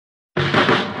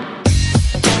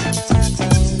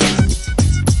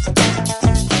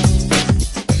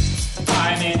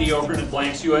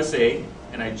Blanks USA,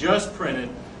 and I just printed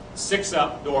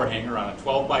 6-up door hanger on a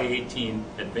 12x18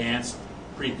 Advanced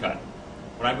Precut.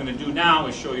 What I'm going to do now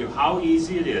is show you how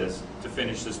easy it is to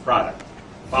finish this product.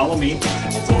 Follow me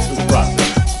and we'll go through the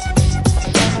process.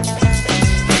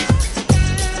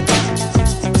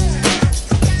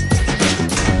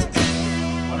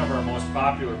 One of our most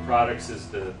popular products is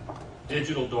the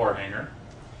digital door hanger,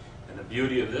 and the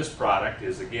beauty of this product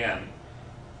is, again,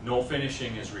 no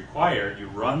finishing is required. You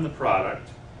run the product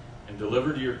and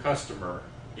deliver to your customer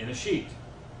in a sheet.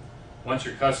 Once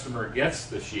your customer gets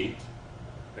the sheet,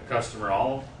 the customer,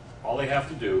 all they have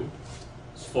to do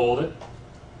is fold it,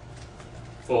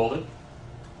 fold it,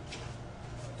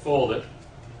 fold it,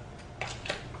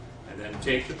 and then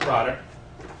take the product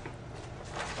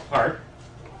apart,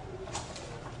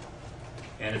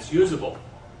 and it's usable.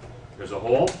 There's a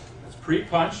hole, it's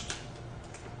pre-punched,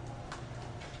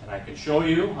 and I can show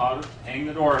you how to hang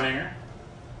the door hanger,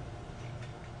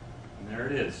 and there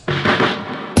it is.